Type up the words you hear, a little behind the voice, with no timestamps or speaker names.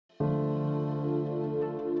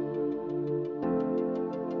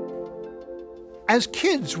As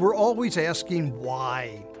kids, we're always asking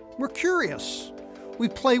why. We're curious. We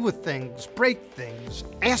play with things, break things,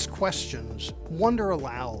 ask questions, wonder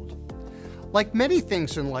aloud. Like many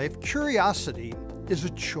things in life, curiosity is a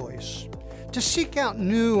choice to seek out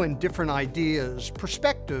new and different ideas,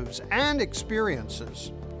 perspectives, and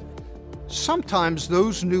experiences. Sometimes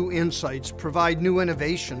those new insights provide new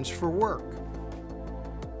innovations for work.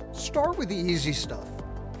 Start with the easy stuff.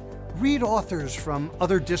 Read authors from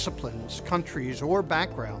other disciplines, countries, or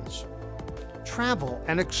backgrounds. Travel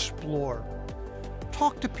and explore.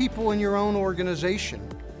 Talk to people in your own organization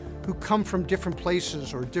who come from different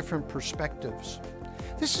places or different perspectives.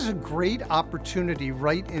 This is a great opportunity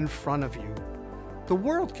right in front of you. The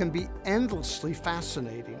world can be endlessly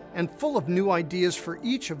fascinating and full of new ideas for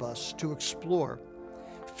each of us to explore.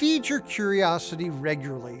 Feed your curiosity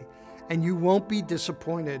regularly, and you won't be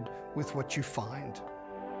disappointed with what you find.